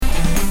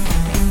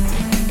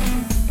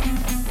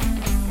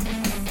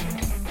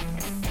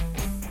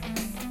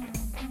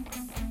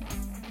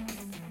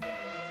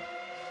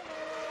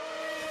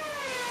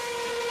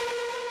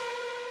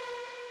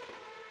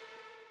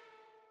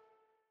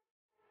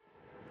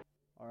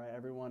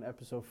everyone.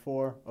 Episode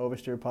 4,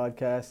 Oversteer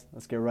Podcast.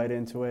 Let's get right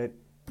into it.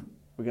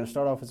 We're going to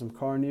start off with some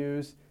car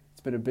news.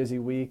 It's been a busy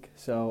week,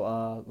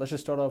 so let's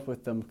just start off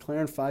with the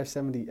McLaren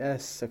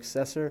 570S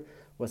successor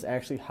was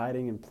actually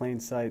hiding in plain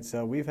sight.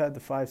 So we've had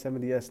the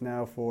 570S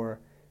now for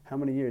how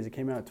many years? It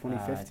came out in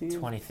 2015?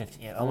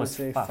 2015, yeah, almost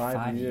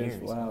 5 years.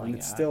 Wow, and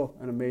it's still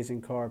an amazing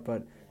car,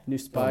 but new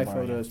spy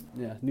photos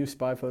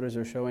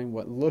are showing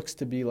what looks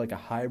to be like a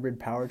hybrid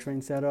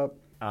powertrain setup.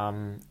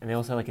 And they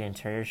also have like an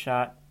interior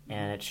shot,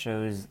 and it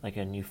shows like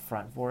a new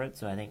front for it,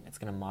 so I think it's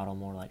going to model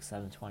more like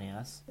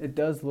 720S. It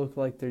does look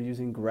like they're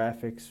using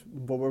graphics.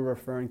 What we're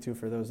referring to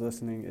for those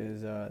listening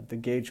is the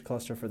gauge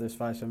cluster for this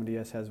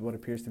 570S has what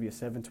appears to be a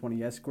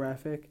 720S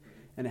graphic,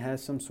 and it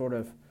has some sort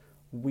of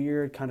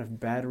weird kind of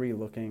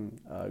battery-looking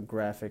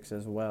graphics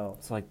as well.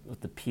 It's like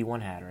what the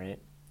P1 had, right?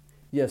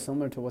 Yeah,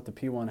 similar to what the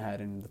P1 had,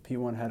 and the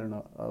P1 had an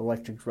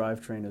electric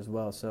drivetrain as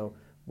well. So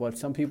what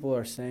some people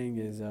are saying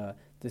is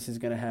this is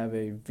going to have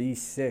a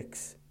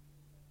V6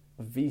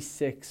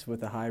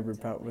 with a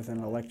hybrid with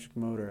an electric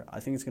motor. I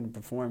think it's going to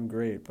perform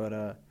great,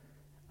 but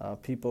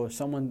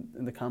someone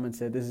in the comments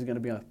said this is going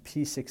to be on a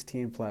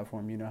P16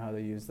 platform. You know how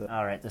they use the...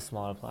 All right, the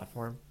smaller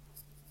platform?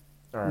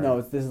 Or...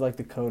 No, this is like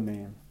the code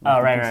name.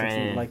 Like right.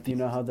 Yeah. Like, do you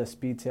know how the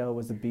Speedtail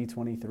was the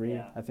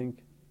B23, I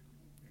think?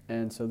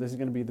 And so this is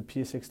going to be the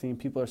P16.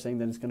 People are saying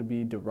that it's going to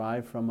be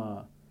derived from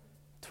a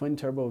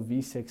twin-turbo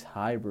V6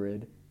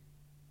 hybrid.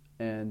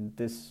 And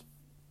this...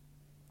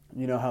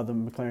 You know how the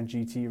McLaren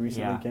GT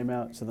recently came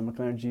out? So the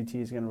McLaren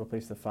GT is going to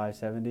replace the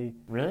 570.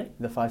 Really?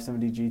 The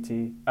 570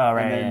 GT. Oh,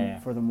 right, and then yeah.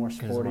 For the more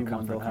sporty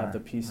one, they'll have the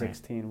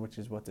P16, which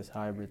is what this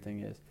hybrid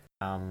thing is.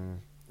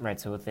 Right,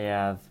 so what they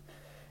have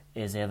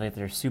is they have like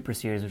their Super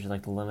Series, which is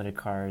like the limited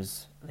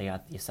cars. They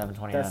got the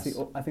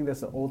 720S. I think that's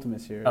the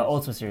Ultimate Series. Oh,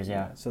 Ultimate Series,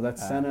 yeah. So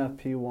that's Senna,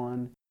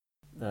 P1.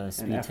 The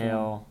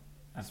Speedtail,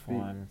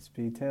 F1.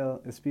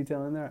 Speedtail. Is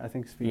Speedtail in there? I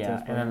think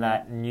Speedtail's and then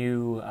that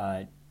new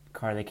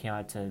car they came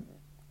out to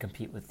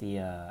compete with the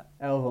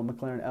Elva,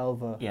 McLaren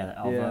Elva. Yeah, the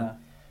Elva. Yeah.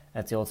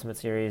 That's the Ultimate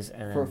Series.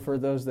 And for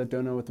those that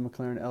don't know what the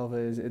McLaren Elva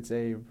is, it's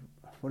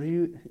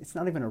it's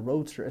not even a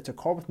roadster. It's a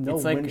car with no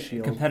windshield. It's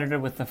like a competitor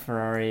with the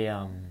Ferrari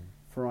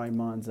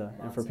Monza.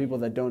 And for people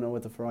that don't know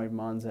what the Ferrari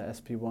Monza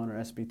SP1 or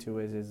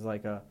SP2 is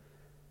like a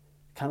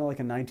kind of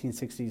like a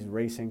 1960s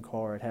racing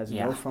car. It has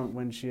no front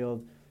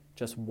windshield,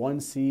 just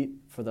one seat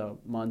for the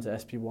Monza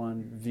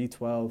SP1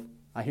 V12.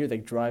 I hear they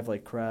drive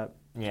like crap.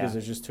 Yeah. Because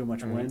there's just too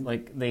much wind.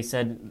 Like they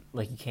said,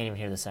 like you can't even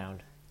hear the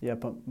sound. Yeah,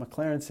 but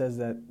McLaren says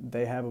that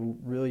they have a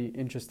really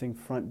interesting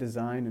front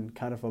design and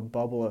kind of a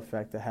bubble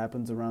effect that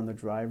happens around the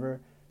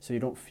driver, so you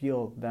don't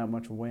feel that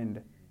much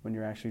wind when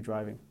you're actually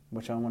driving,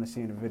 which I want to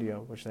see in a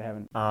video, which they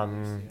haven't.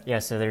 Yeah,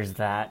 so there's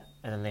that,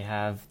 and then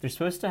they're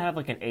supposed to have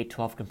like an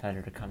 812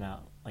 competitor come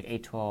out, like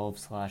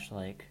 812 /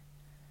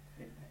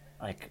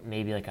 like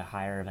maybe like a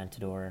higher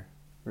Aventador.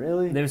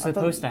 Really? They were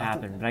supposed to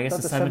happen, but I guess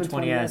the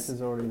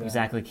 720S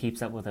exactly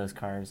keeps up with those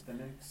cars.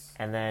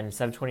 And then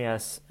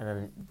 720S and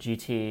then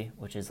GT,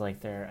 which is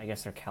like their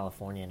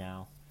California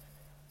now,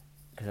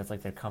 because that's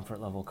like their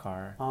comfort level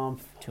car.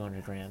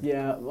 $200,000.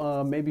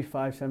 Yeah, maybe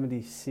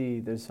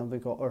 570C. There's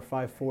something called, or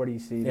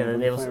 540C. Yeah,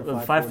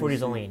 the 540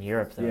 is only in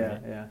Europe though. Yeah,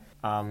 right?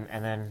 yeah.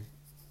 And then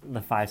the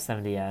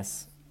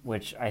 570S,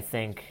 which I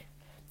think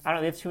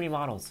they have too many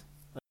models.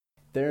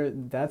 They're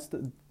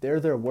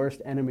their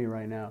worst enemy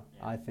right now.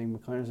 Yeah. I think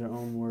McLaren's their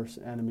own worst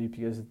enemy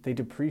because they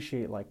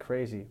depreciate like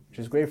crazy, which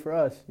is great for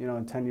us. You know,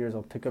 in 10 years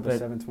I'll pick up a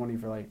 720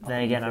 for like.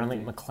 Then again, I don't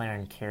think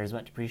McLaren cares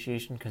about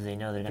depreciation because they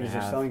know they're going to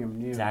have. They're selling them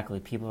new.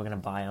 Exactly, people are going to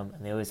buy them,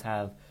 and they always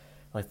have,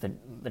 like the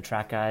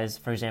track guys.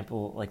 For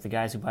example, like the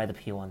guys who buy the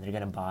P1, they're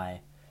going to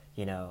buy,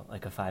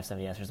 like a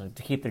 570S or something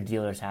to keep their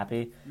dealers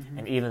happy. Mm-hmm.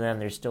 And even then,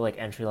 there's still like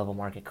entry level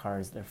market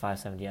cars. Their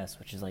 570S,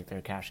 which is like their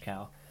cash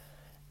cow.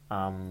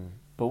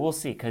 But we'll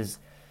see, because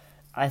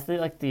I feel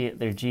like their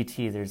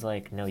GT, there's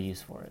like no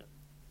use for it.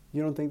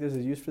 You don't think there's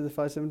a use for the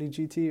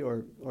 570 GT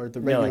or the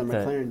regular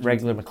McLaren GT?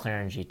 Regular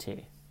McLaren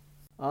GT.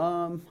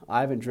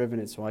 I haven't driven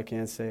it, so I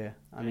can't say.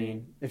 I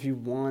mean, if you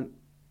want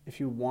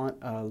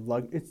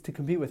it's to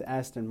compete with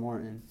Aston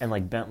Martin and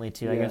like Bentley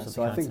too. I guess.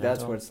 So I think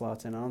that's where it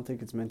slots in. I don't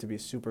think it's meant to be a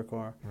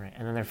supercar. Right,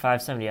 and then their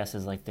 570S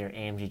is like their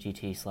AMG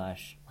GT /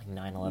 like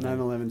 911.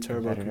 911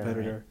 turbo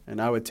competitor, right?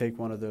 And I would take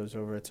one of those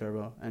over a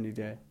turbo any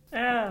day.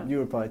 Yeah. You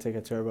would probably take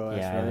a Turbo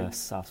S, right? Yeah,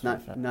 soft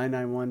spot.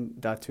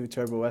 991.2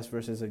 Turbo S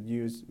versus a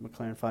used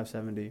McLaren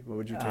 570. What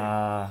would you take?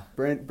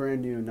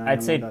 Brand new 991.2.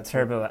 I'd say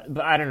Turbo S,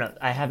 but I don't know.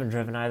 I haven't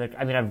driven either.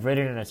 I mean, I've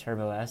ridden in a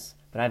Turbo S,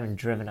 but I haven't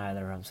driven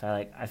either of them.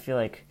 So I feel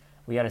like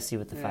we got to see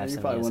what the 570 is.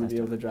 You probably wouldn't be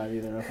able to drive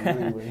either of them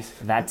anyways.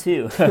 That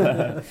too.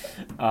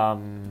 All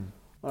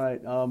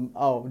right.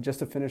 Just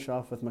to finish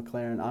off with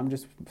McLaren, I'm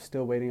just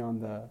still waiting on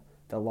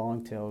the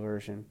long tail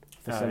version,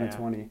 the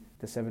 720. Yeah.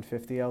 The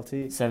 750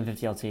 LT?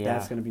 750 LT, yeah.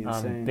 That's going to be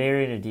insane.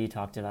 Barry and Adi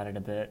talked about it a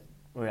bit,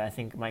 where I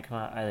think it might come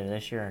out either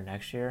this year or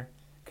next year.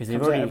 Because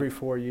they've already every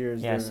 4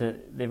 years. Yeah, so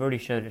they've already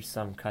showed it to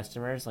some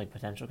customers, like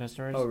potential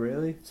customers. Oh,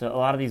 really? So a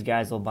lot of these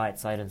guys will buy it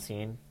sight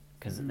unseen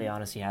because they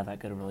honestly have that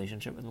good a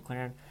relationship with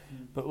McLaren.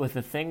 Mm-hmm. But with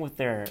the thing with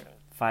their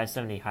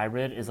 570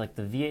 hybrid is like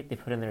the V8 they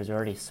put in there is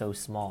already so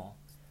small.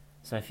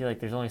 So I feel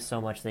like there's only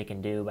so much they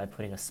can do by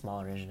putting a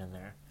smaller engine in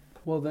there.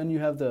 Well, then you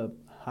have the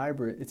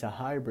hybrid. It's a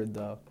hybrid,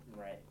 though.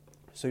 Right.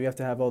 So you have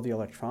to have all the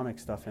electronic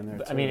stuff in there,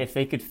 But, too. I mean, if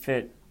they could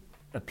fit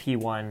a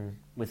P1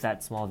 with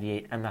that small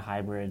V8 and the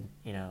hybrid,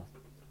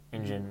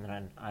 engine,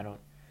 then I don't...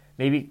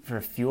 Maybe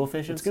for fuel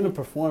efficiency? It's going to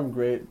perform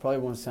great. Probably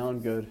won't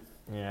sound good.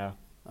 Yeah.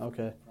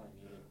 Okay.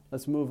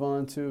 Let's move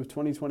on to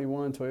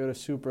 2021. Toyota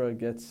Supra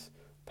gets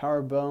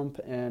power bump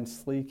and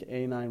sleek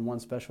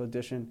A91 Special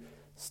Edition.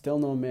 Still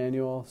no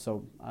manual,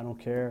 so I don't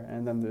care.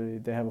 And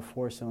then they have a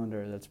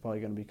 4-cylinder that's probably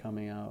going to be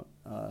coming out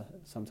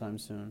sometime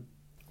soon.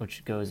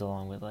 Which goes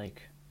along with,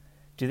 like...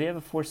 Do they have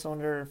a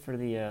 4-cylinder for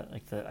the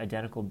the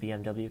identical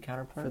BMW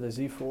counterpart? For the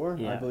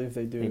Z4? Yeah. I believe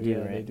they do. They do, yeah,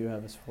 right? They do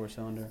have a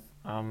 4-cylinder.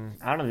 I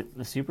don't know.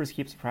 The Supras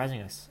keep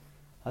surprising us.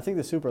 I think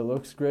the Supra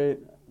looks great.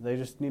 They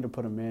just need to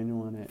put a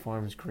manual in it.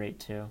 Form's great,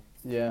 too.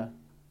 Yeah.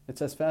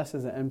 It's as fast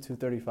as an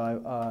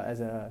M235, as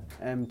a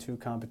M2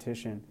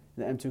 competition.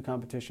 The M2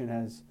 competition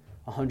has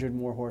 100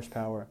 more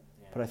horsepower,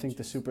 but I think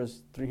the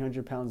Supra's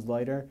 300 pounds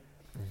lighter,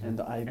 and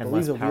I believe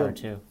less the power, wheel...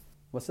 too.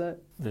 What's that?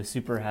 The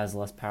Supra has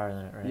less power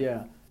than it,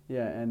 right?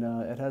 Yeah, and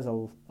it has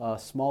a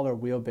smaller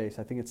wheelbase.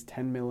 I think it's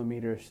 10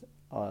 millimeters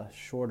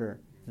shorter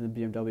than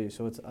the BMW,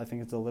 so I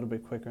think it's a little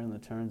bit quicker in the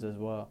turns as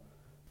well.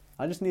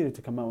 I just needed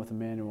to come out with a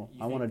manual.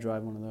 I want to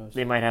drive one of those.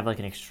 They might have like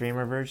an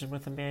extremer version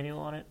with a manual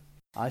on it.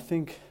 I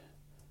think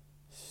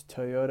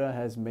Toyota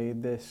has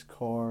made this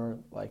car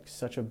like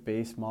such a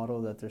base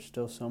model that there's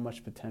still so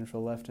much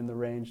potential left in the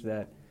range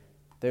that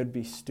they would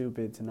be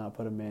stupid to not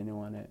put a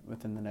manual on it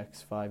within the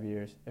next 5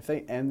 years. If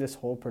they end this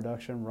whole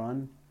production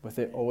run with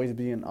it always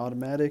being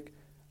automatic,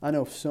 I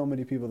know so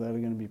many people that are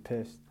going to be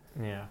pissed.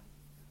 Yeah.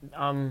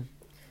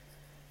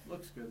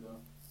 Looks good though.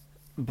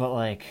 But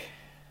like,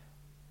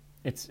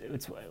 it's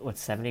what,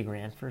 70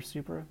 grand for a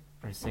Supra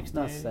or 60?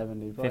 Not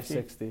 70, probably 50?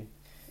 60.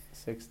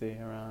 60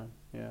 around,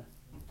 yeah.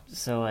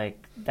 So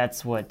like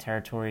that's what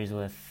territories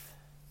with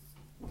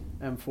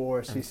M4,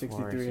 C63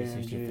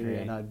 C63.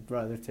 AMG, and I'd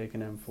rather take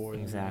an M4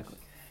 than exactly.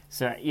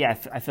 So yeah,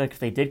 I feel like if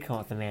they did come out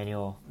with the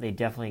manual, they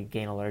definitely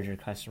gain a larger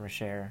customer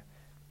share,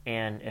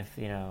 and if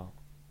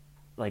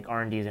like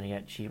R&D is going to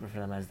get cheaper for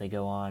them as they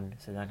go on,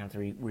 so they're not going to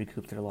have to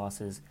recoup their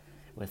losses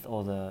with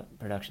all the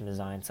production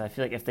design. So I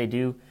feel like if they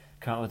do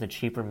come out with a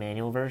cheaper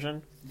manual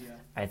version,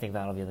 I think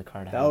that'll be the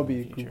car to have. That would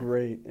in be the future.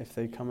 great if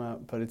they come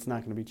out, but it's not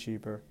going to be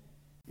cheaper.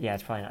 Yeah,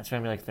 it's probably not. It's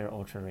going to be like their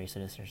Ultra Race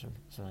Edition or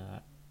something like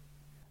that.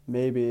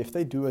 Maybe if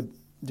they do a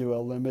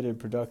limited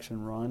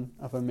production run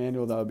of a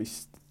manual, that would be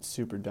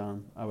super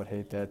dumb. I would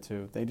hate that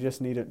too. They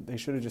just need it. They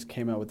should have just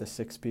came out with a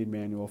 6-speed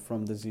manual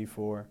from the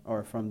Z4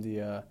 or from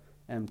the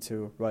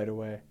M2 right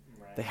away.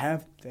 Right. They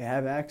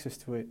have access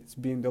to it. It's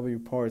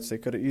BMW parts. They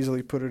could have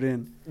easily put it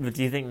in. But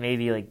do you think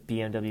maybe like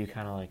BMW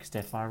kind of like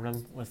stiff-armed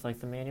them with like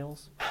the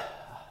manuals?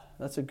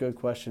 That's a good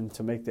question.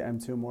 To make the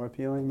M2 more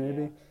appealing,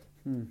 maybe.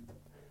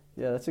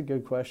 Yeah, that's a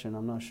good question.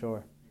 I'm not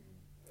sure.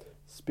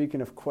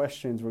 Speaking of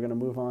questions, we're going to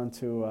move on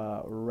to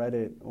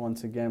Reddit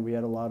once again. We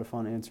had a lot of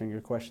fun answering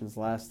your questions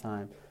last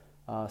time.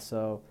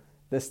 So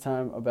this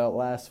time, about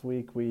last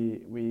week,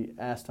 we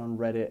asked on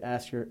Reddit,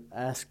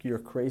 ask your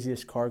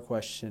craziest car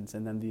questions,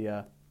 and then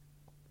the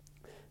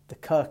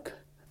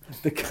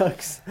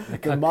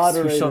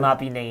moderator, who shall not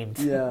be named.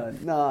 Yeah,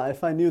 no,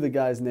 if I knew the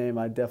guy's name,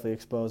 I'd definitely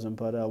expose him.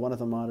 But one of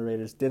the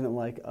moderators didn't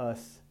like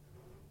us.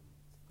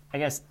 I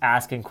guess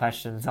asking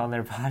questions on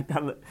their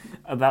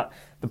about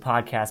the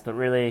podcast, but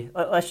really,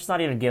 let's just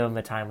not even give them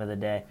the time of the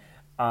day,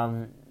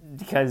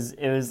 because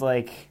it was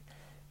like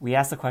we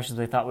asked the questions.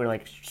 We thought we were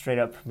like straight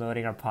up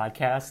promoting our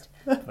podcast.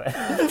 But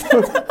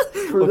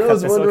For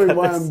those wondering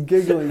why I'm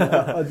giggling,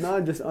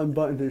 Adnan just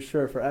unbuttoned his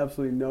shirt for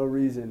absolutely no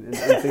reason and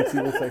thinks he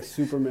looks like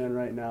Superman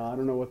right now. I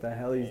don't know what the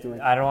hell he's doing.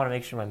 I don't want to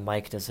make sure my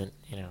mic doesn't,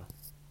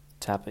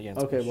 tap against.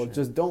 Okay, well,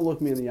 just don't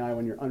look me in the eye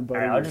when you're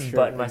unbuttoning I'll your just shirt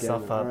button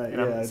myself again. up. Right,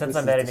 And since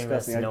I'm editing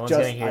this, no one's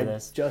going to hear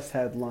this. I just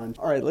had lunch.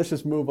 All right, let's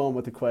just move on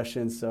with the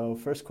questions. So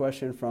first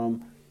question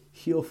from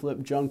Heel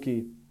Flip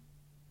Junkie.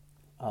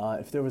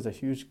 If there was a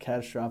huge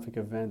catastrophic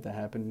event that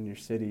happened in your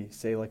city,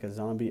 say like a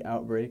zombie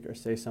outbreak or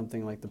say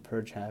something like the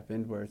Purge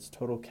happened where it's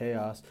total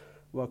chaos,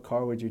 what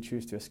car would you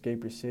choose to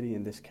escape your city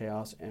in this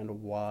chaos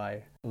and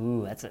why?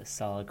 Ooh, that's a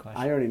solid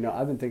question. I already know.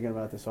 I've been thinking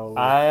about this all week.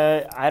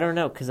 I don't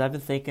know, because I've been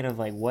thinking of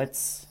like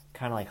what's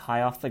kind of like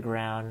high off the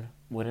ground,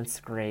 wouldn't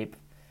scrape.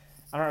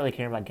 I don't really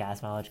care about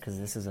gas mileage because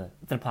it's an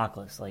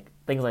apocalypse. Like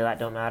things like that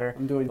don't matter.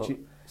 I'm doing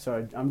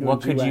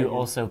what could you G-Wagon.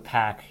 also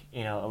pack?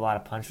 A lot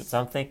of punch. So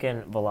I'm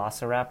thinking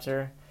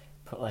Velociraptor.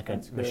 Put like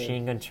That's a good.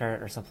 machine gun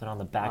turret or something on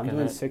the back I'm of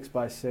doing it.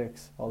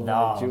 6x6. Although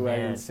No,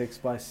 G-Wagon man.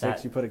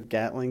 6x6, you put a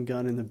Gatling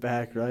gun in the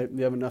back, right?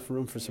 You have enough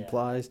room for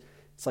supplies.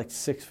 It's like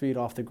 6 feet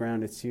off the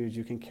ground. It's huge.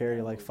 You can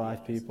carry like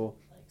 5 people.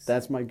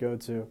 That's my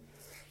go-to.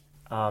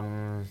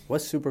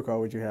 What supercar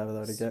would you have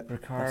though to get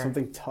Supercar?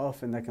 something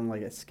tough and that can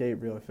like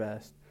escape really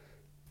fast?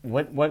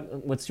 What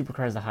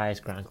supercar is the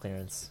highest ground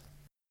clearance?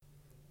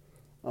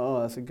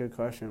 Oh, that's a good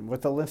question.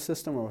 With a lift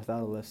system or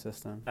without a lift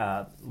system?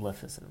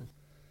 Lift system.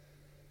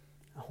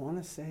 I want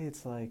to say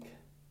it's like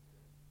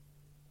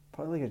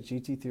Probably like a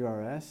GT3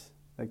 RS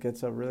that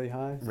gets up really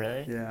high.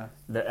 Really? Yeah.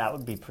 That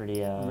would be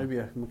pretty. Maybe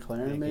a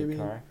McLaren, maybe.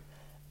 Car.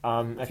 I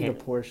Okay.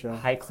 think a Porsche.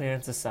 Height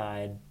clearance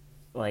aside,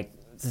 like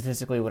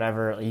statistically,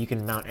 whatever you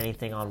can mount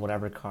anything on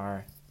whatever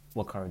car.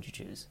 What car would you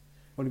choose?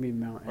 What do you mean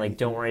mount? Like,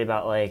 don't worry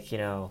about like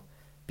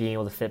being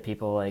able to fit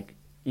people. Like,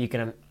 you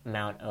can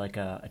mount like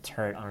a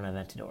turret on an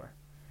Aventador.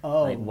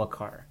 Oh. Like, what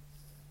car?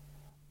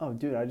 Oh,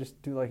 dude, I just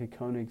do like a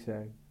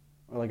Koenigsegg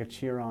or like a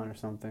Chiron or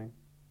something.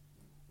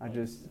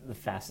 The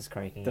fastest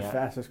car you can the get.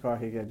 fastest car I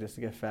could get just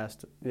to get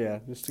fast. Yeah,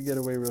 just to get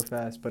away real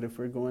fast. But if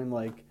we're going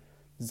like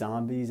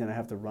zombies and I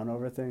have to run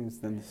over things,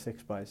 then the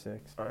 6x6.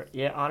 Or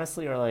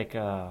honestly, or like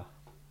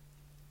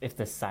if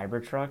the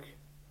Cybertruck,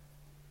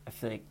 I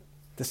feel like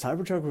The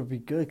Cybertruck would be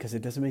good because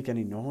it doesn't make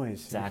any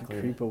noise. exactly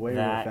You can creep away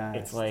real fast.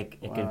 It's like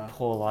it could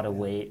pull a lot of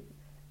weight.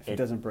 If it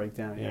doesn't break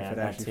down, if it that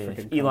actually too.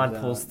 freaking If Elon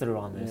comes pulls out. through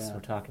on this, Yeah. we're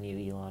talking to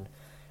you, Elon.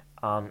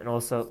 And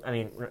also, I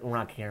mean, we're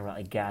not caring about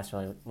like gas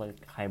or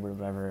like hybrid,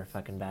 whatever,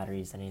 fucking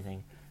batteries,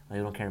 anything. Like,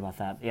 we don't care about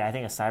that. But yeah, I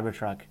think a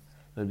Cybertruck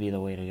would be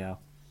the way to go.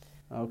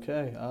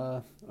 Okay.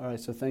 All right.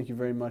 So thank you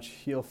very much,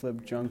 Heel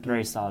Flip Junkie,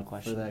 Very solid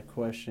question. for that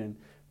question.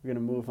 We're gonna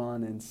move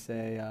on and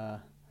say,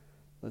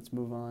 let's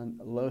move on.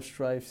 Low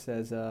Strife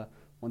says,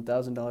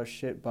 $1,000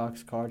 shit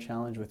box car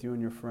challenge with you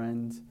and your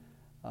friends.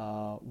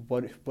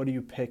 What do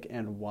you pick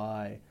and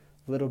why?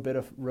 A little bit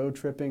of road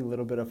tripping, a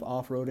little bit of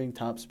off-roading,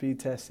 top speed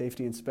test,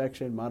 safety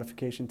inspection,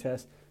 modification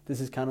test.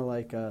 This is kind of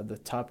like the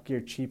Top Gear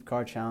cheap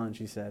car challenge,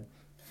 he said.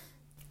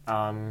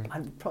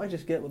 I'd probably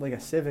just get with like a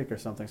Civic or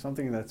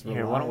something that's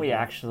Here, why don't we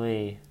reliable.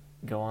 actually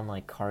go on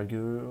like Car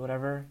Guru or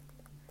whatever?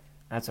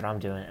 That's what I'm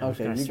doing. I'm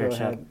Okay, just you gonna go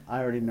search up ahead. I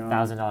already know.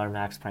 $1,000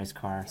 max price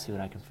car, see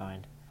what I can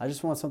find. I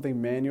just want something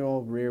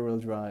manual, rear-wheel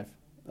drive.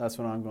 That's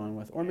what I'm going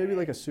with. Or maybe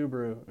like a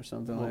Subaru or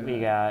something What like we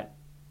that. got?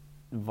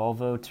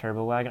 Volvo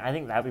Turbo Wagon. I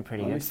think that'd be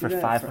pretty Let me good see for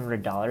that.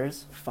 $500.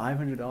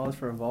 $500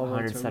 for a Volvo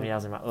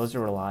 170,000 miles. Those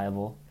are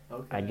reliable.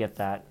 Turbo? Okay. I'd get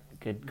that.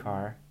 Good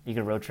car. You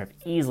could road trip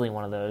easily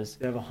one of those.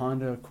 You have a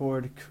Honda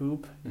Accord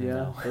Coupe. Yeah,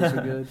 No. those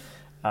are good.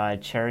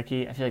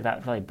 Cherokee. I feel like that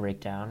would probably break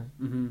down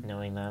Mm-hmm.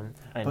 knowing them.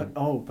 And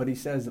But he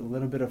says a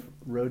little bit of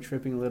road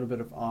tripping, a little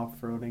bit of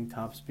off-roading,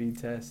 top speed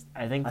test.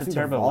 I think I the think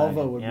Turbo the Volvo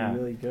Wagon, would yeah. be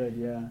really good.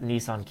 Yeah.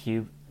 Nissan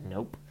Cube.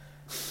 Nope.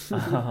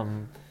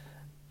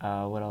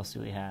 What else do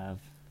we have?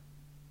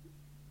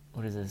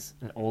 What is this?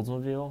 An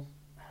Oldsmobile?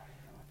 I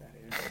don't know what that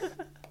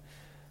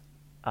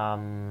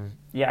is.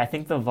 Yeah, I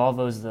think the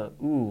Volvo's the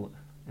no.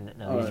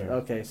 Oh, These are,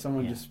 okay,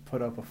 someone yeah. just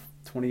put up a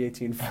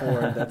 2018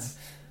 Ford. That's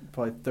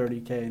probably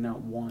 $30K,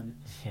 not one.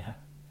 Yeah.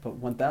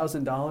 But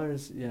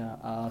 $1,000,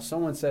 yeah.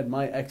 Someone said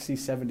my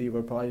XC70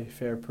 would probably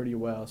fare pretty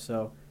well.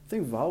 So I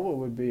think Volvo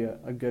would be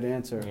a good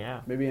answer.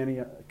 Yeah. Maybe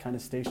any kind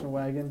of station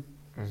wagon.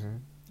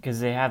 Because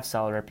they have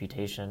solid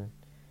reputation.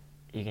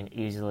 You can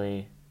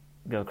easily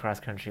go cross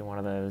country one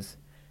of those,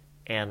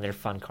 and they're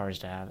fun cars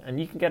to have. And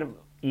you can get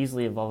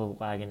easily a Volvo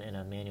wagon in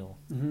a manual.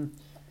 Mm-hmm.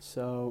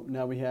 So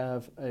now we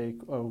have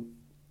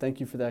thank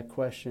you for that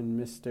question,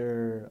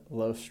 Mr.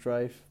 Low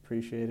Strife.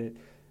 Appreciate it.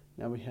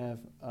 Now we have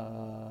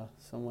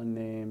someone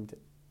named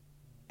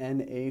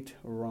N8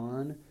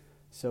 Ron.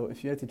 So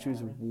if you had to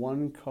choose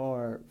one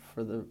car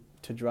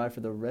to drive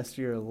for the rest of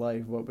your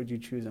life, what would you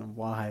choose and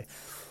why?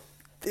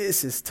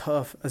 This is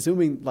tough.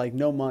 Assuming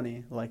no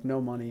money.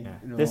 Yeah.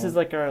 This is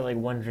like our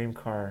one dream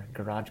car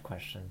garage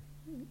question.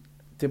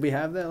 Did we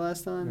have that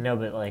last time? No,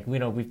 but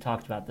we've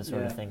talked about this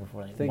sort of Yeah. thing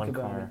before. Think One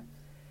about car. it.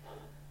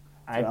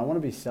 Dude, I want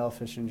to be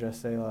selfish and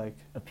just say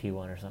A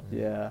P1 or something.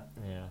 yeah.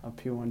 Yeah. A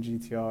P1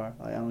 GTR.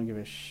 I don't give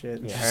a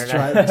shit. Yeah, Just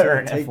or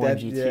an take F1 that.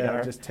 GTR.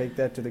 Yeah, just take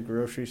that to the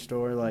grocery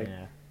store.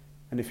 Yeah.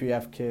 And if you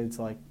have kids,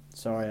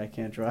 sorry, I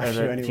can't drive Or you if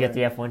anywhere. you get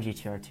the F1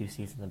 GTR, 2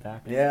 seats in the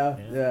back. yeah,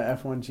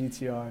 F1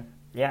 GTR.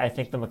 Yeah, I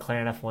think the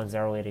McLaren F1's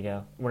our way to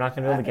go. We're not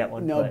going to be able to get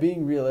one. No, but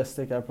being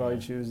realistic, I'd probably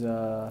Yeah. choose.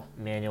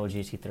 manual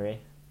GT3.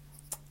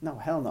 No,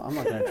 hell no. I'm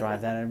not gonna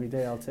drive that every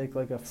day. I'll take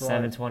a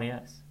Ferrari.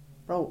 720S.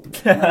 Bro,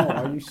 no,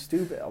 are you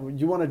stupid?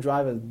 You want to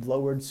drive a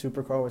lowered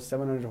supercar with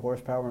 700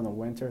 horsepower in the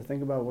winter?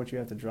 Think about what you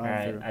have to All drive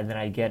right, through. and then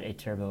I get a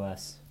Turbo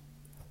S.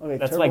 Okay,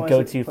 That's Turbo my S,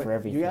 go-to but for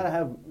everything.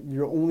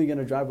 You're only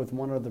gonna drive with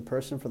one other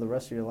person for the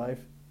rest of your life.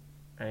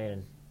 I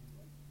mean,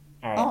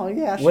 all right. Oh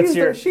yeah,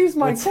 What's she's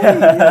my what's- queen.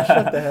 Yeah,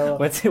 shut the hell up.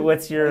 What's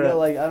your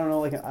I don't know,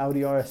 like an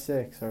Audi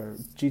RS6 or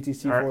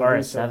GTC 4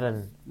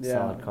 RS7 yeah,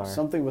 solid car?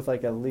 something with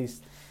at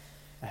least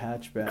a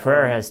hatchback.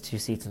 Carrera has 2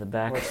 seats in the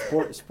back.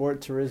 Or Sport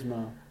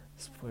Turismo.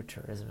 Sport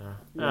Turismo.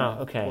 Yeah,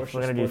 Oh, okay. Porsche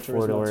We're gonna do Sport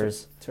 4 Turismo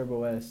doors.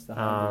 Turbo S. The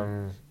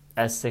hybrid.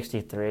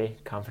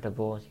 S63,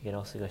 comfortable. You can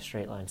also go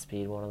straight line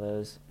speed. One of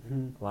those.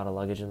 Mhm. A lot of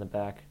luggage in the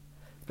back.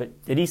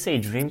 But did he say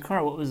dream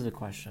car? What was the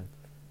question?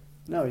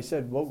 No, he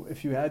said, "What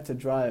if you had to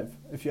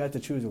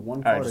choose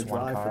one car to just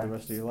one drive for car? the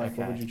rest of your life?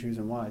 What Okay. would you choose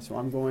and why?" So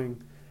I'm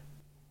going,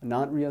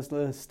 not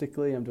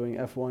realistically, I'm doing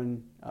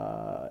F1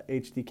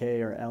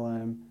 HDK or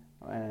LM,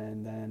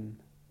 and then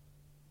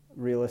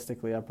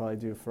realistically, I'd probably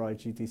do Ferrari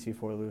GTC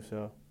 4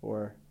 Lusso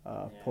or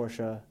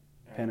Porsche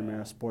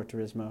Panamera Sport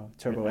Turismo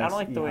Turbo S. I don't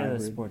like the way the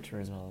hybrid. Sport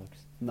Turismo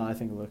looks. No, I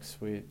think it looks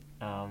sweet.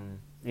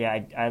 Yeah,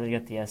 I'd either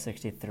get the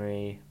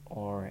S63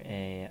 or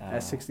a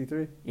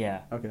S63?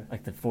 Yeah, Okay.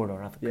 like the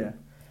 4-door, not the Yeah. coupe.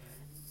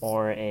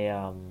 Or a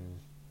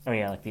oh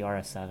yeah, like the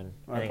RS7.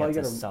 Or I I'd think probably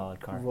that's get a solid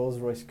car.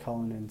 Rolls-Royce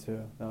Cullinan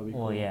too. That would be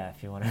cool. Well, yeah,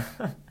 if you want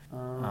to.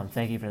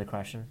 Thank you for the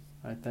question.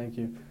 All right, thank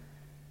you.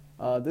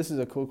 This is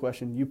a cool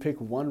question. You pick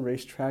one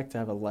racetrack to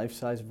have a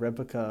life-size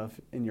replica of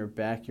in your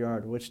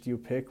backyard. Which do you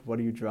pick? What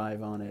do you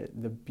drive on it?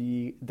 The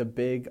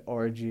big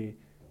RG.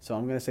 So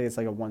I'm gonna say it's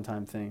like a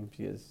one-time thing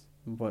because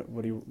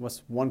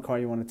what's one car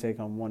you want to take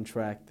on one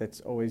track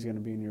that's always gonna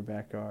be in your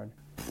backyard?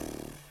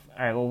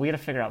 All right, well, we got to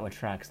figure out what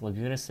tracks.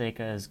 Laguna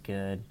Seca is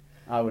good.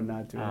 I would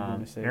not do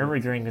Laguna Seca.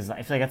 Nürburgring is.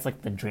 I feel like that's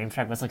like the dream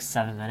track. But it's like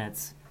 7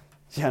 minutes.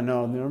 Yeah,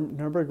 no,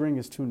 Nürburgring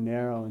is too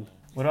narrow. And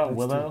what about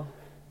Willow?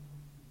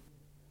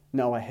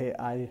 No,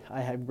 I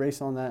have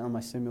raced on that on my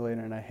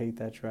simulator, and I hate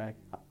that track.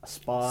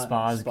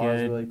 Spa's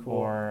good, really cool.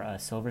 Or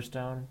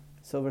Silverstone.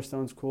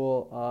 Silverstone's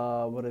cool.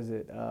 What is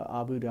it?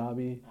 Abu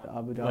Dhabi. The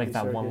Abu Dhabi like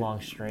that circuit. one long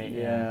straight.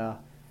 Yeah.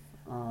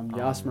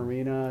 Yas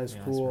Marina is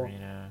cool.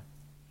 Marina.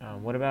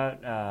 What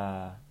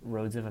about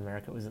Roads of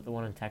America? Was it the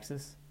one in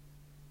Texas?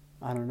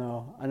 I don't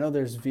know. I know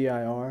there's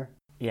VIR.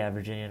 Yeah,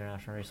 Virginia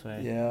International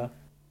Raceway. Yeah.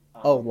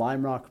 Oh,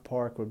 Lime Rock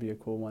Park would be a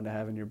cool one to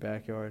have in your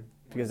backyard.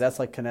 Because that's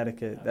like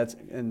Connecticut. That's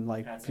in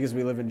because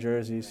we live in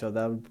Jersey, so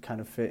that would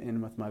kind of fit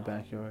in with my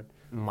backyard.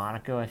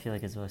 Monaco, I feel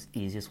like is the most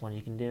easiest one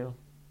you can do,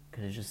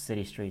 because it's just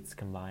city streets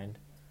combined.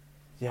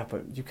 Yeah,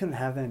 but you couldn't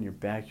have that in your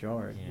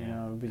backyard. Yeah, you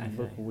know, it would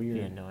look weird.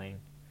 It'd be annoying.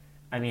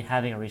 I mean,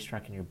 having a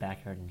racetrack in your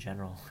backyard in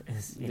general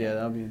is. Yeah,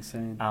 that would be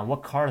insane.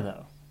 What car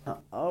though?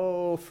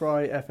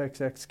 Ferrari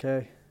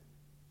FXXK.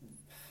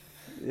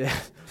 Yeah,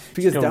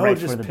 because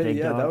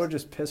that would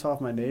just piss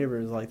off my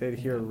neighbors. Like they'd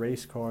hear a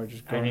race car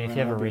just going. I mean, if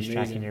you have a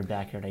racetrack in in your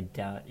backyard, I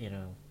doubt you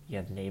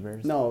have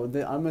neighbors. No,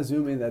 I'm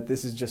assuming that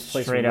this is just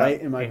placed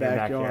right in my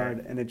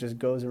backyard, and it just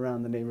goes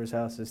around the neighbors'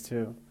 houses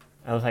too.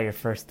 I love how your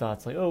first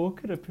thought's like, oh, what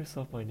could I piss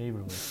off my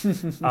neighbor with?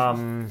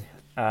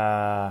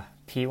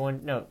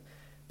 P1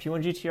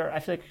 GTR. I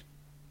feel like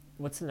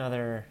what's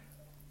another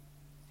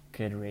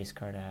good race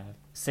car to have?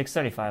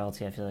 675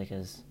 LT. I feel like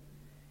it's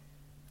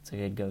a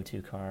good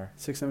go-to car.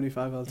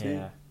 675 LT?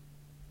 Yeah.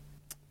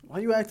 Why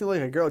are you acting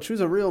like a girl?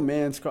 Choose a real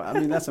man's car. I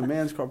mean, that's a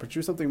man's car, but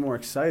choose something more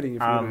exciting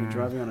if you're going to be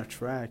driving on a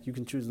track. You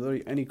can choose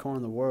literally any car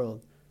in the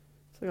world.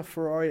 It's like a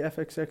Ferrari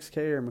FXXK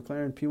or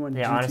McLaren P1 GTR.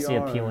 Yeah, honestly,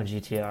 a P1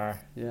 GTR.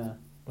 Yeah.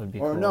 Would be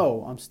cool. Or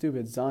no, I'm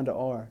stupid. Zonda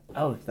R.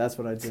 Oh. That's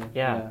what I do.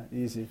 Yeah.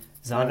 Easy.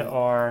 Zonda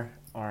R,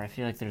 or I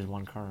feel like there's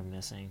one car I'm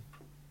missing.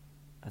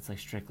 That's like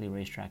strictly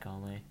racetrack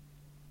only.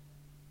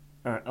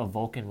 Or a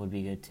Vulcan would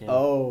be good too.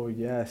 Oh,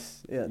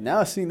 yes. Yeah.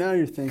 Now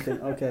you're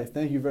thinking. Okay,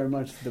 thank you very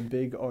much to the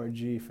big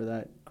RG for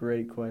that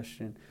great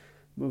question.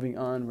 Moving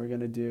on, we're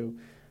going to do,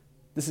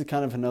 this is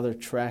kind of another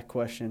track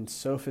question.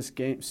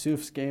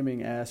 Soufs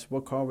Gaming asks,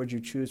 what car would you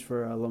choose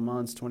for a Le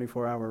Mans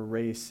 24-hour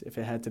race if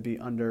it had to be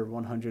under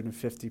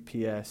 150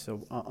 PS,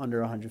 so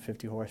under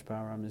 150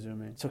 horsepower, I'm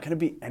assuming. So can it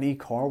be any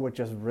car with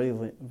just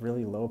really,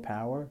 really low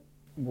power?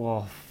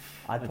 Well,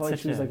 I'd probably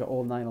choose like an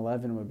old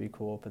 911 would be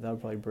cool, but that would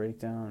probably break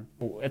down.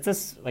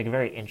 It's a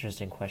very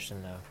interesting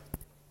question though.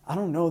 I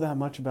don't know that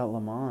much about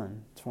Le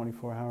Mans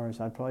 24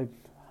 hours. I'd probably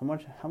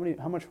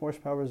how much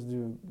horsepower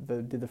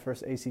did the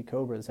first AC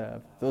Cobras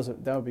have?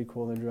 That would be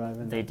cool to drive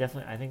in. They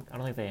definitely. I don't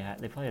think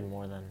they probably had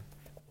more than.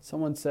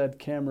 Someone said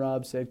Cam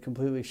Robb said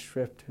completely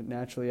stripped,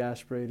 naturally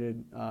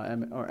aspirated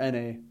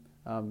NA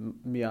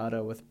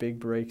Miata with big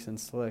brakes and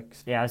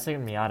slicks. Yeah, I was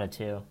thinking Miata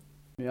too.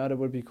 Miata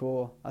would be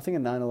cool. I think a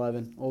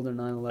 911, older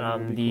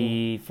 911 would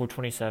be the cool.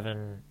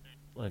 427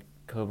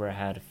 Cobra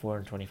had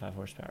 425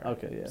 horsepower.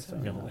 Okay, yeah. So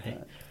no way.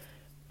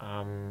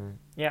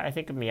 Yeah, I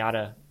think a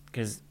Miata,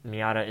 because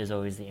Miata is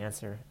always the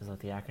answer, is what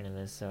the acronym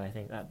is. So I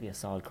think that'd be a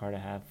solid car to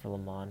have for Le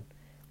Mans.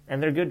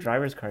 And they're good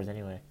drivers' cars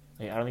anyway.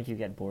 I don't think you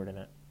get bored in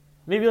it.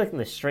 Maybe in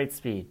the straight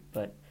speed,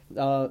 but...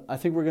 I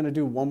think we're going to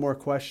do one more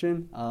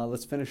question.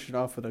 Let's finish it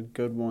off with a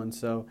good one.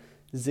 So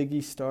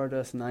Ziggy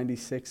Stardust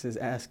 96 is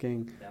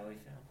asking...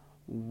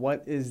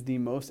 What is the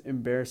most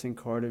embarrassing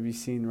car to be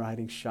seen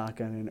riding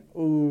shotgun? And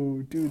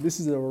oh, dude, this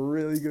is a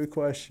really good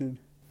question.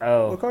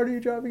 Oh, what car do you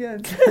drive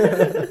again?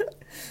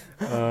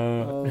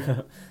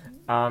 I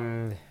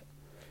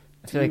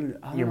feel like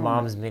your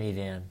mom's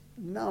minivan.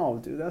 No,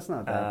 dude, that's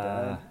not that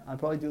bad. I'd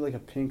probably do like a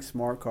pink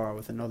smart car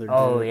with another.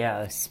 Oh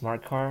yeah, a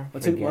smart car.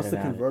 What's the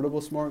convertible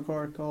smart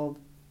car called?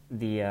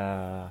 The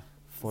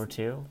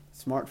 4.2.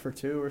 Smart for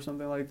two or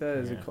something like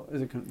that. Yeah.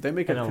 Is it? They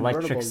make an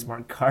electric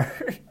smart car.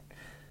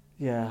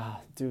 Yeah,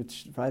 dude,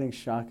 riding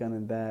shotgun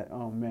in that,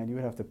 oh man, you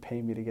would have to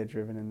pay me to get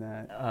driven in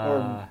that.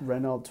 Or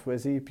Renault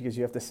Twizy, because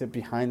you have to sit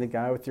behind the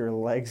guy with your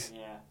legs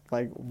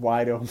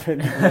wide open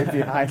right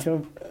behind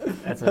him.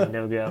 That's a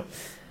no-go.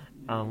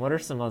 What are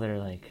some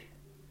other,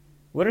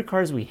 what are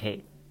cars we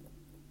hate?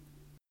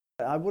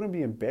 I wouldn't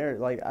be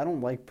embarrassed. I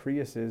don't like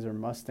Priuses or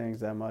Mustangs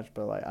that much,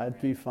 but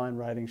I'd be fine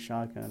riding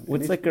shotgun.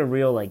 What's a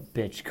real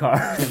bitch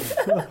car?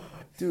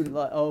 Dude,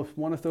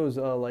 one of those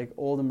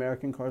old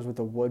American cars with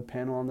the wood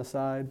panel on the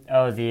side.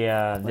 Oh,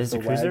 the Vista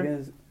Cruiser?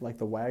 Wagons,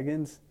 the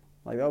wagons.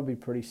 Like that would be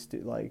pretty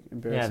Yeah,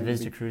 embarrassing.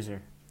 Vista to be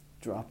Cruiser.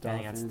 dropped I off.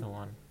 think that's the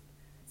one.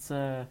 It's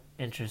a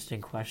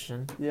interesting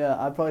question. Yeah,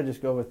 I'd probably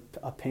just go with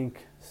a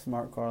pink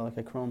smart car, like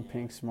a chrome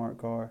pink smart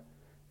car.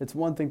 It's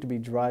one thing to be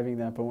driving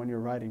that, but when you're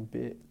riding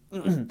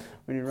when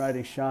you're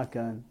riding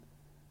shotgun,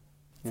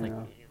 It's you like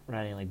know.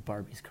 riding like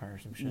Barbie's car or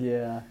some shit.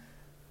 Yeah.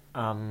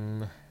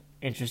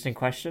 Interesting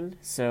question.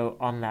 So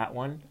on that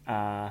one,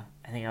 I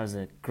think that was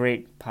a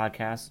great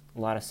podcast. A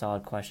lot of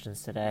solid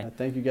questions today.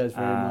 Thank you guys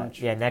very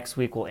much. Yeah, next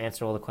week we'll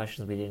answer all the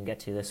questions we didn't get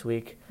to this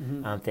week.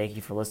 Mhm. Thank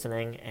you for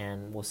listening,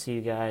 and we'll see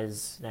you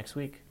guys next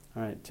week.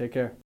 All right, take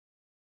care.